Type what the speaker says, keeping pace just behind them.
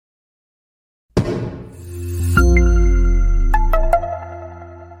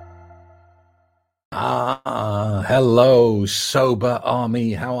Hello, sober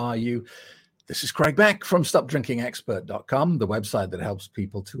army. How are you? This is Craig Beck from StopDrinkingExpert.com, the website that helps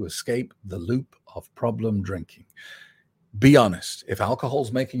people to escape the loop of problem drinking. Be honest. If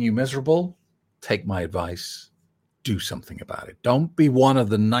alcohol's making you miserable, take my advice. Do something about it. Don't be one of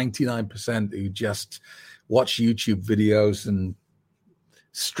the 99% who just watch YouTube videos and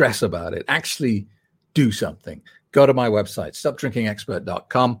stress about it. Actually do something. Go to my website,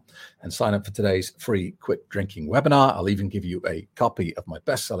 StopDrinkingExpert.com, and sign up for today's free quick drinking webinar. I'll even give you a copy of my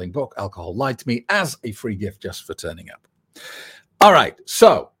best-selling book, Alcohol Lied to Me, as a free gift just for turning up. All right,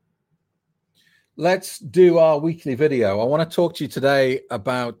 so let's do our weekly video. I want to talk to you today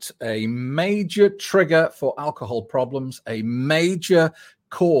about a major trigger for alcohol problems, a major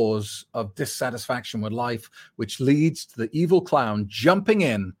cause of dissatisfaction with life, which leads to the evil clown jumping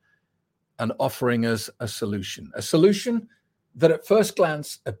in and offering us a solution that at first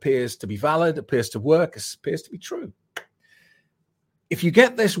glance appears to be valid, appears to work, appears to be true. If you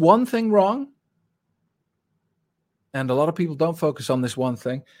get this one thing wrong, and a lot of people don't focus on this one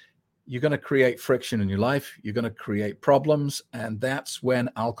thing, you're going to create friction in your life. You're going to create problems. And that's when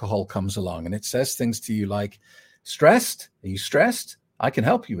alcohol comes along. And it says things to you like, stressed? Are you stressed? I can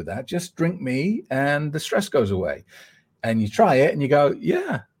help you with that. Just drink me and the stress goes away. And you try it and you go,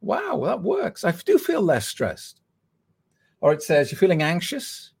 yeah, wow, well, that works. I do feel less stressed. Or it says, you're feeling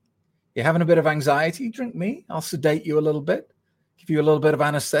anxious. You're having a bit of anxiety. Drink me. I'll sedate you a little bit. Give you a little bit of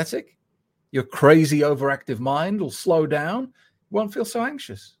anesthetic. Your crazy overactive mind will slow down. You won't feel so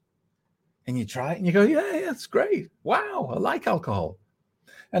anxious. And you try it and you go, yeah, it's great. Wow, I like alcohol.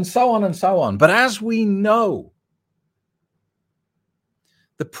 And so on and so on. But as we know,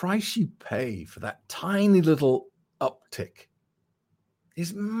 the price you pay for that tiny little uptick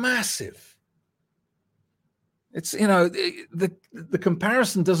is massive. It's, the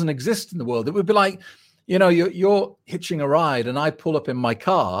comparison doesn't exist in the world. It would be like, you're hitching a ride and I pull up in my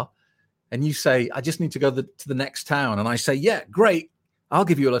car and you say, I just need to go to the next town. And I say, yeah, great. I'll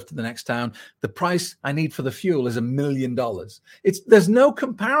give you a lift to the next town. The price I need for the fuel is $1 million. There's no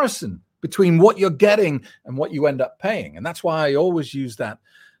comparison between what you're getting and what you end up paying. And that's why I always use that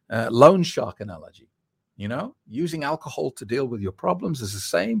loan shark analogy. Using alcohol to deal with your problems is the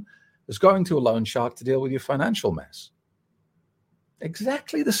same as going to a loan shark to deal with your financial mess.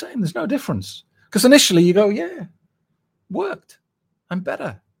 Exactly the same. There's no difference. Because initially you go, yeah, worked. I'm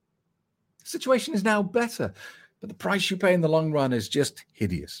better. The situation is now better. But the price you pay in the long run is just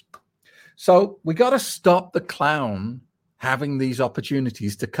hideous. So we got to stop the clown having these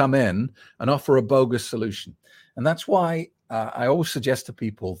opportunities to come in and offer a bogus solution. And that's why I always suggest to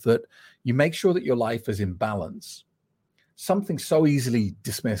people that you make sure that your life is in balance. Something so easily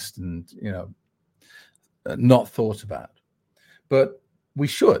dismissed and, not thought about. But we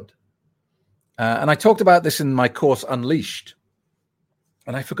should. And I talked about this in my course, Unleashed.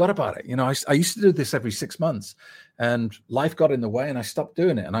 And I forgot about it. I used to do this every 6 months and life got in the way and I stopped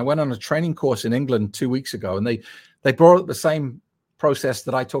doing it. And I went on a training course in England 2 weeks ago and they brought up the same process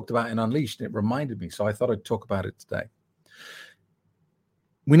that I talked about in Unleashed. And it reminded me. So I thought I'd talk about it today.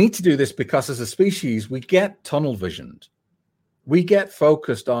 We need to do this because as a species, we get tunnel visioned. We get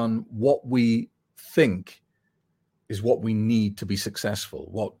focused on what we think is what we need to be successful,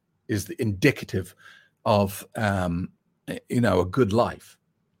 what is the indicative of, a good life.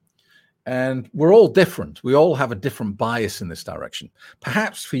 And we're all different. We all have a different bias in this direction.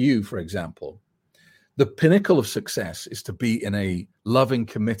 Perhaps for you, for example, the pinnacle of success is to be in a loving,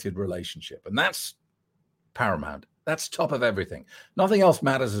 committed relationship. And that's paramount. That's top of everything. Nothing else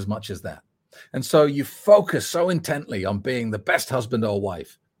matters as much as that. And so you focus so intently on being the best husband or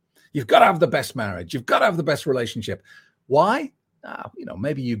wife. You've got to have the best marriage. You've got to have the best relationship. Why?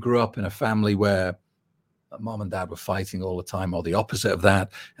 Maybe you grew up in a family where mom and dad were fighting all the time, or the opposite of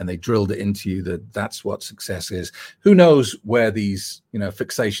that, and they drilled it into you that that's what success is. Who knows where these,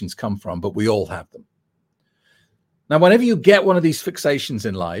 fixations come from, but we all have them. Now, whenever you get one of these fixations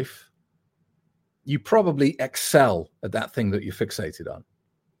in life, you probably excel at that thing that you're fixated on.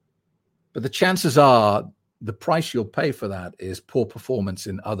 But the chances are the price you'll pay for that is poor performance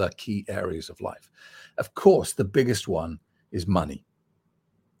in other key areas of life. Of course, the biggest one is money,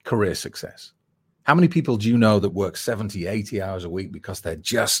 career success. How many people do you know that work 70, 80 hours a week because they're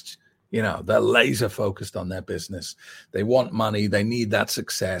just, they're laser focused on their business. They want money. They need that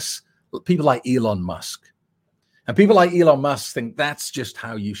success. People like Elon Musk. And people like Elon Musk think that's just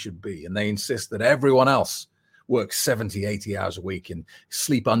how you should be. And they insist that everyone else works 70, 80 hours a week and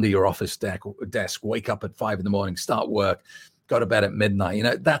sleep under your office desk, wake up at 5 a.m, start work, go to bed at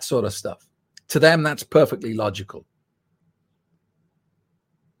midnight, that sort of stuff. To them, that's perfectly logical.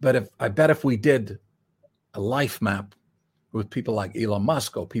 But I bet if we did a life map with people like Elon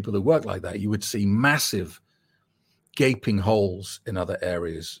Musk or people who work like that, you would see massive gaping holes in other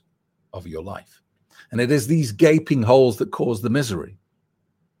areas of your life. And it is these gaping holes that cause the misery.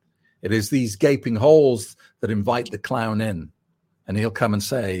 It is these gaping holes that invite the clown in, and he'll come and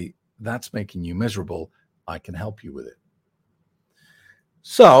say, that's making you miserable. I can help you with it.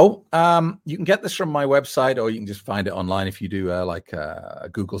 So you can get this from my website, or you can just find it online if you do a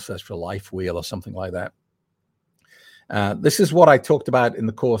Google search for Life Wheel or something like that. This is what I talked about in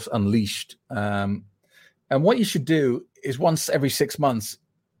the course Unleashed. And what you should do is once every 6 months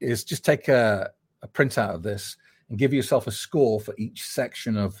is just take a printout of this and give yourself a score for each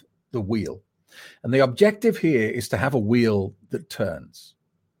section of the wheel. And the objective here is to have a wheel that turns.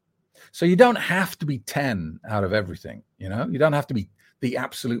 So you don't have to be 10 out of everything. You don't have to be the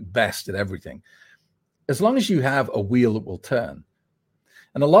absolute best at everything, as long as you have a wheel that will turn.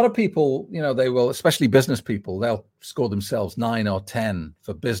 And a lot of people, they will, especially business people, they'll score themselves 9 or 10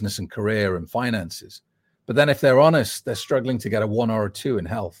 for business and career and finances. But then if they're honest, they're struggling to get a 1 or a 2 in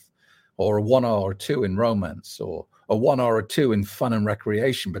health, or a 1 or a 2 in romance, or a 1 or a 2 in fun and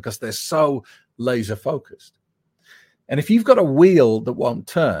recreation, because they're so laser focused. And if you've got a wheel that won't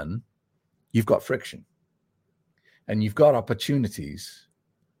turn, you've got friction. And you've got opportunities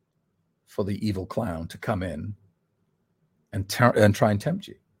for the evil clown to come in and try and tempt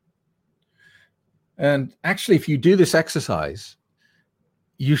you. And actually, if you do this exercise,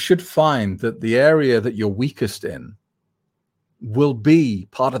 you should find that the area that you're weakest in will be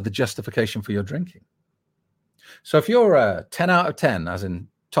part of the justification for your drinking. So if you're a 10 out of 10, as in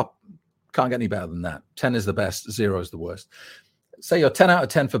top, can't get any better than that. 10 is the best, 0 is the worst. Say you're 10 out of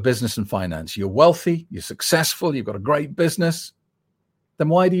 10 for business and finance. You're wealthy, you're successful, you've got a great business. Then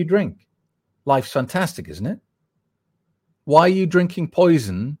why do you drink? Life's fantastic, isn't it? Why are you drinking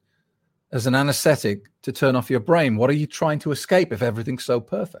poison as an anesthetic to turn off your brain? What are you trying to escape if everything's so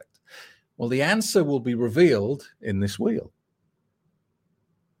perfect? Well, the answer will be revealed in this wheel.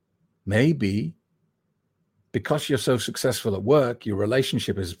 Maybe because you're so successful at work, your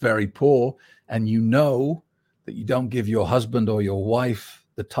relationship is very poor, and you know that you don't give your husband or your wife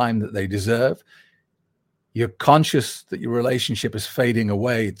the time that they deserve. You're conscious that your relationship is fading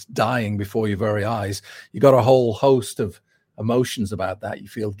away. It's dying before your very eyes. You got a whole host of emotions about that. You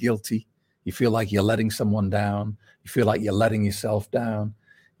feel guilty. You feel like you're letting someone down. You feel like you're letting yourself down.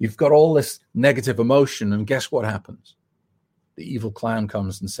 You've got all this negative emotion, and guess what happens? The evil clown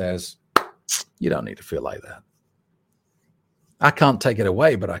comes and says, you don't need to feel like that. I can't take it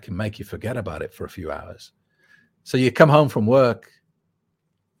away, but I can make you forget about it for a few hours. So you come home from work,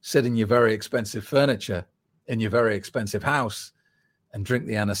 sit in your very expensive furniture in your very expensive house, and drink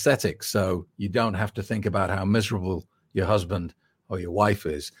the anesthetic so you don't have to think about how miserable your husband or your wife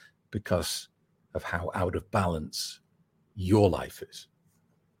is because of how out of balance your life is.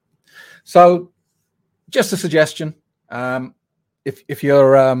 So just a suggestion. If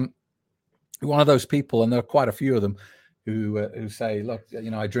you're one of those people, and there are quite a few of them who say, look,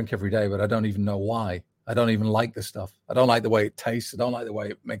 I drink every day, but I don't even know why. I don't even like this stuff. I don't like the way it tastes. I don't like the way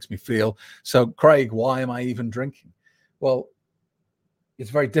it makes me feel. So, Craig, why am I even drinking? Well,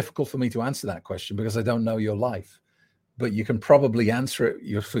 it's very difficult for me to answer that question because I don't know your life. But you can probably answer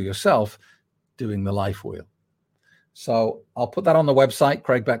it for yourself doing the life wheel. So I'll put that on the website,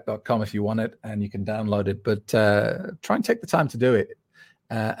 craigbeck.com, if you want it, and you can download it. But try and take the time to do it,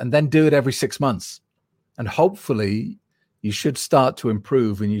 and then do it every 6 months. And hopefully you should start to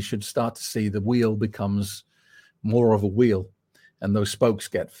improve, and you should start to see the wheel becomes more of a wheel and those spokes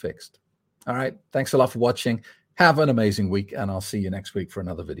get fixed. All right. Thanks a lot for watching. Have an amazing week, and I'll see you next week for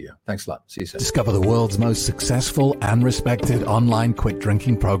another video. Thanks a lot. See you soon. Discover the world's most successful and respected online quit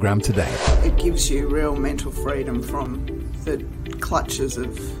drinking program today. It gives you real mental freedom from the clutches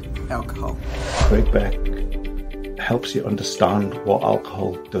of alcohol. Craig Beck helps you understand what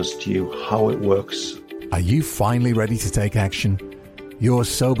alcohol does to you, how it works. Are you finally ready to take action? Your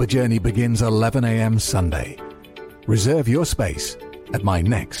sober journey begins 11 a.m. Sunday. Reserve your space at my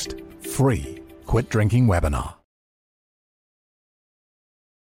next free quit drinking webinar.